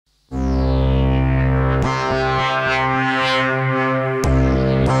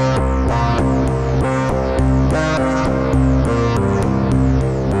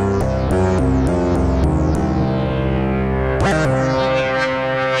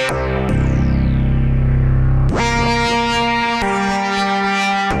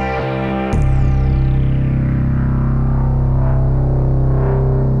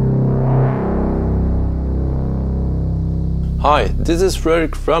Hi, this is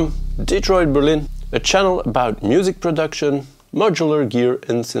Frederick from Detroit, Berlin, a channel about music production, modular gear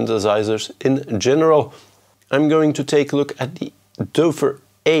and synthesizers in general. I'm going to take a look at the Doepfer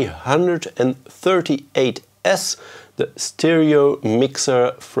A-138S, the stereo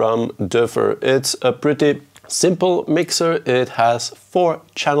mixer from Doepfer. It's a pretty simple mixer. It has 4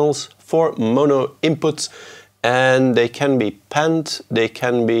 channels, 4 mono inputs, and they can be panned, they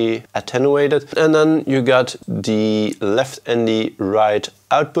can be attenuated, and then you got the left and the right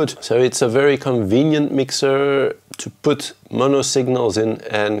output. So it's a very convenient mixer to put mono signals in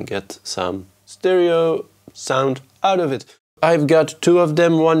and get some stereo sound out of it. I've got 2 of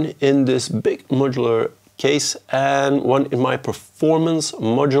them, one in this big modular case and one in my performance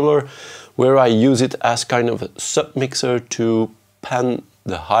modular, where I use it as kind of a sub-mixer to pan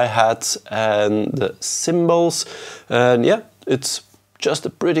the hi-hats and the cymbals. And yeah, it's just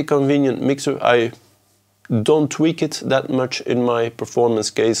a pretty convenient mixer. I don't tweak it that much in my performance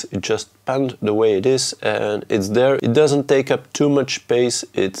case. It just panned the way it is and it's there. It doesn't take up too much space.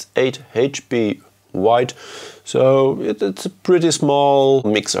 It's 8 HP wide, so it's a pretty small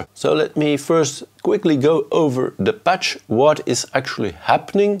mixer. So let me first quickly go over the patch, what is actually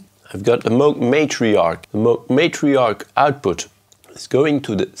happening. I've got the Moog Matriarch. The Moog Matriarch output is going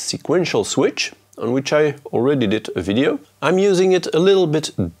to the sequential switch, on which I already did a video. I'm using it a little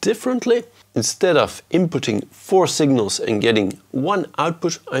bit differently. Instead of inputting 4 signals and getting 1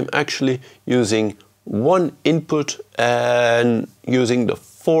 output, I'm actually using 1 input and using the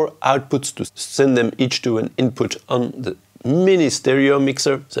 4 outputs to send them each to an input on the mini stereo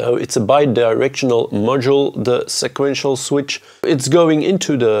mixer. So it's a bi-directional module, the sequential switch. It's going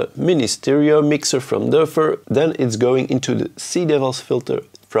into the mini stereo mixer from Doepfer, then it's going into the Sea Devils filter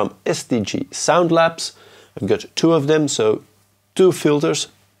from STG Sound Labs. I've got 2 of them, so 2 filters.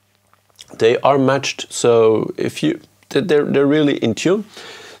 They are matched, so if they're really in tune.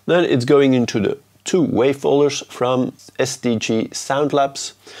 Then it's going into the 2 wave folders from STG Sound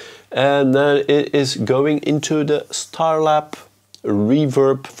Labs. And then it is going into the Starlab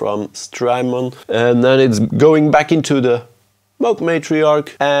reverb from Strymon, and then it's going back into the Moog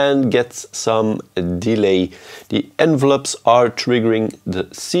Matriarch and gets some delay. The envelopes are triggering the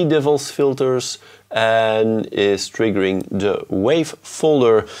Sea Devils filters and is triggering the wave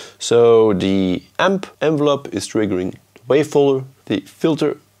folder. So the amp envelope is triggering the wave folder, the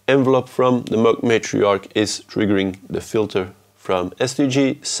filter envelope from the Moog Matriarch is triggering the filter from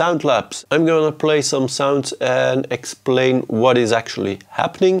STG Sound Labs. I'm gonna play some sounds and explain what is actually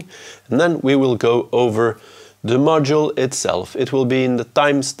happening, and then we will go over the module itself. It will be in the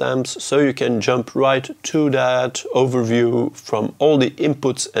timestamps, so you can jump right to that overview from all the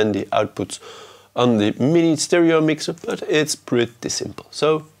inputs and the outputs on the mini stereo mixer, but it's pretty simple,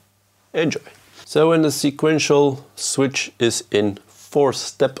 so enjoy. So when the sequential switch is in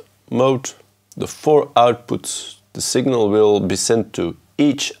 4-step mode, the 4 outputs, the signal will be sent to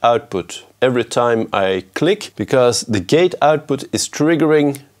each output every time I click, because the gate output is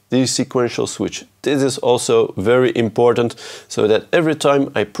triggering the sequential switch. This is also very important, so that every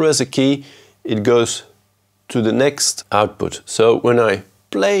time I press a key, it goes to the next output. So when I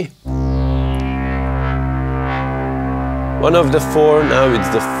play one of the 4, now it's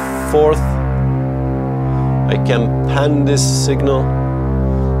the 4th, I can pan this signal.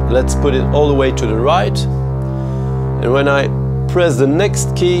 Let's put it all the way to the right. And when I press the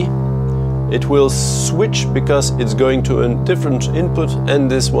next key, it will switch because it's going to a different input,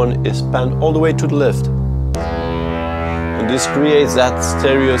 and this one is panned all the way to the left. And this creates that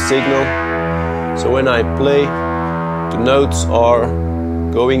stereo signal. So when I play, the notes are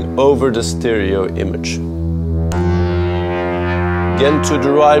going over the stereo image. Again to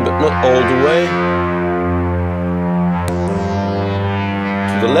the right, but not all the way.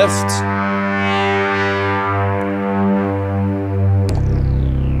 To the left.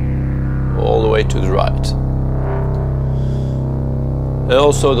 All the way to the right. And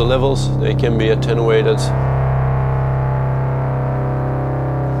also the levels, they can be attenuated.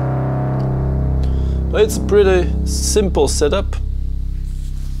 It's a pretty simple setup,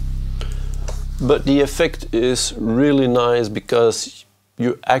 but the effect is really nice because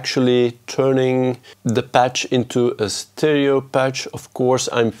you're actually turning the patch into a stereo patch. Of course,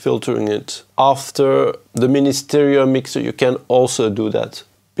 I'm filtering it after the mini stereo mixer. You can also do that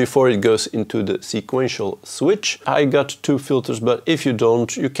before it goes into the sequential switch. I got 2 filters, but if you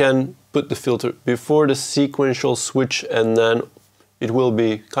don't, you can put the filter before the sequential switch and then it will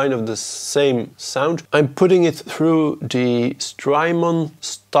be kind of the same sound. I'm putting it through the Strymon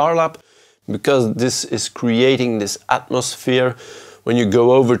Starlab because this is creating this atmosphere. When you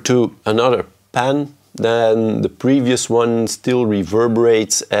go over to another pan, then the previous one still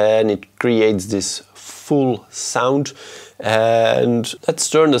reverberates and it creates this full sound. And let's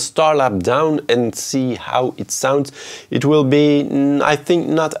turn the Starlap down and see how it sounds. It will be, I think,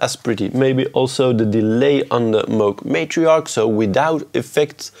 not as pretty. Maybe also the delay on the Moog Matriarch, so without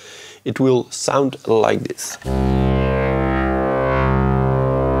effects it will sound like this.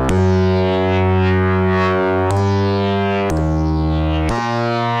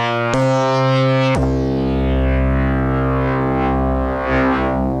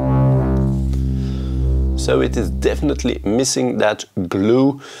 So it is definitely missing that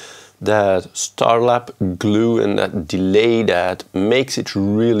glue, that Starlap glue and that delay that makes it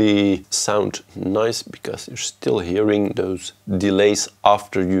really sound nice, because you're still hearing those delays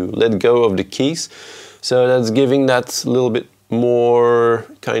after you let go of the keys. So that's giving that a little bit more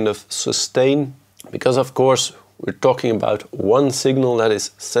kind of sustain, because of course we're talking about one signal that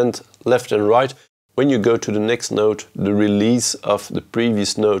is sent left and right. When you go to the next note, the release of the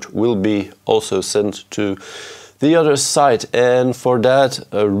previous note will be also sent to the other side, and for that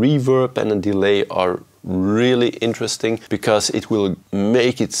a reverb and a delay are really interesting, because it will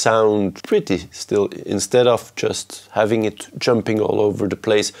make it sound pretty still, instead of just having it jumping all over the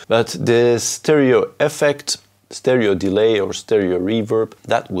place. But the stereo effect, stereo delay or stereo reverb,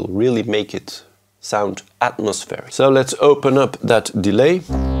 that will really make it sound atmospheric. So let's open up that delay.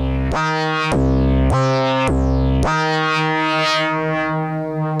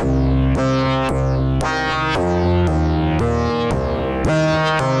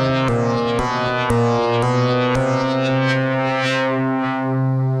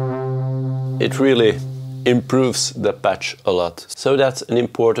 It really improves the patch a lot. So that's an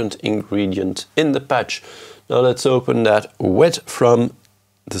important ingredient in the patch. Now let's open that wet from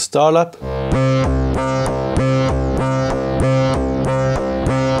the Starlap.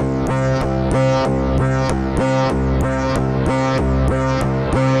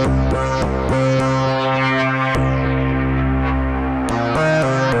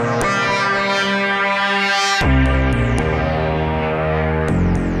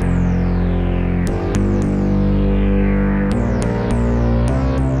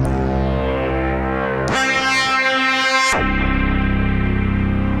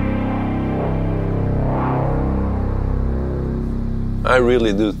 I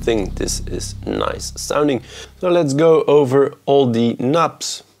really do think this is nice sounding. So let's go over all the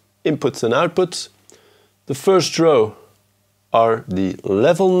knobs, inputs and outputs. The first row are the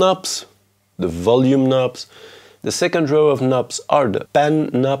level knobs, the volume knobs. The second row of knobs are the pan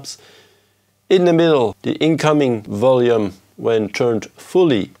knobs. In the middle, the incoming volume, when turned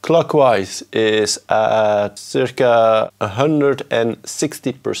fully clockwise, is at circa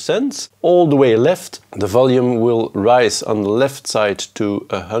 160%. All the way left, the volume will rise on the left side to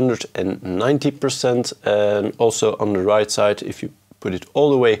 190%, and also on the right side, if you put it all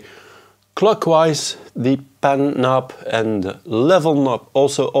the way clockwise, the pan knob and the level knob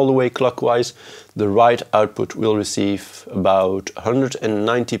also all the way clockwise, the right output will receive about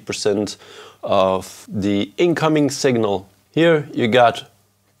 190% of the incoming signal. Here you got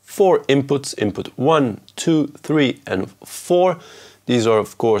 4 inputs, input 1, 2, 3 and 4. These are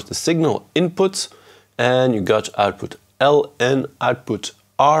of course the signal inputs, and you got output L and output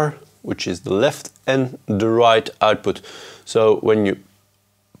R, which is the left and the right output. So when you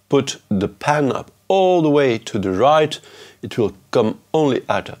put the pan knob all the way to the right, it will come only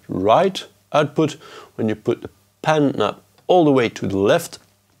out at right output. When you put the pan knob all the way to the left,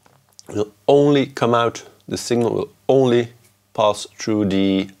 it will only come out, the signal will only pass through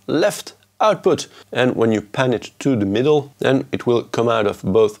the left output. And when you pan it to the middle, then it will come out of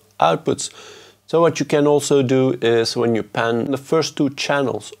both outputs. So what you can also do is, when you pan the first 2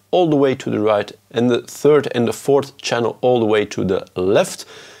 channels all the way to the right and the third and the fourth channel all the way to the left,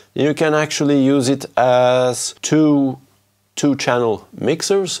 you can actually use it as two channel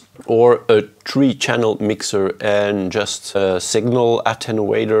mixers or a 3-channel mixer and just a signal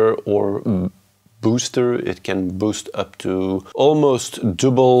attenuator or booster. It can boost up to almost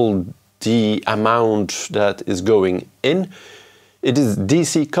double the amount that is going in. It is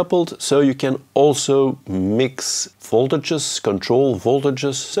DC coupled, so you can also mix voltages, control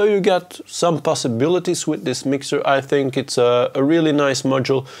voltages. So you got some possibilities with this mixer. I think it's a really nice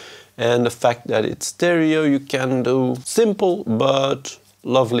module, and the fact that it's stereo, you can do simple but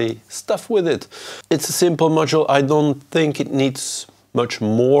lovely stuff with it. It's a simple module. I don't think it needs much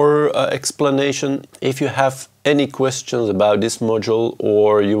more explanation. If you have any questions about this module,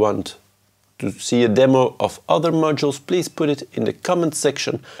 or you want to see a demo of other modules, please put it in the comment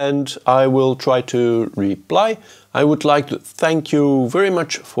section and I will try to reply. I would like to thank you very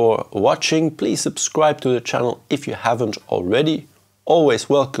much for watching. Please subscribe to the channel if you haven't already. Always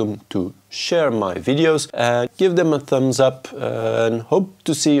welcome to share my videos and give them a thumbs up, and hope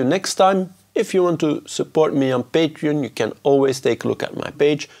to see you next time. If you want to support me on Patreon, you can always take a look at my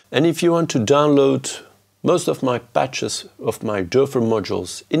page. And if you want to download most of my patches of my Doepfer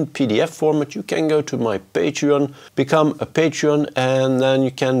modules in PDF format, you can go to my Patreon, become a Patreon, and then you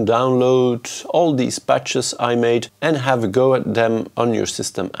can download all these patches I made and have a go at them on your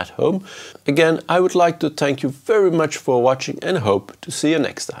system at home. Again, I would like to thank you very much for watching and hope to see you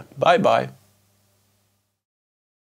next time. Bye bye.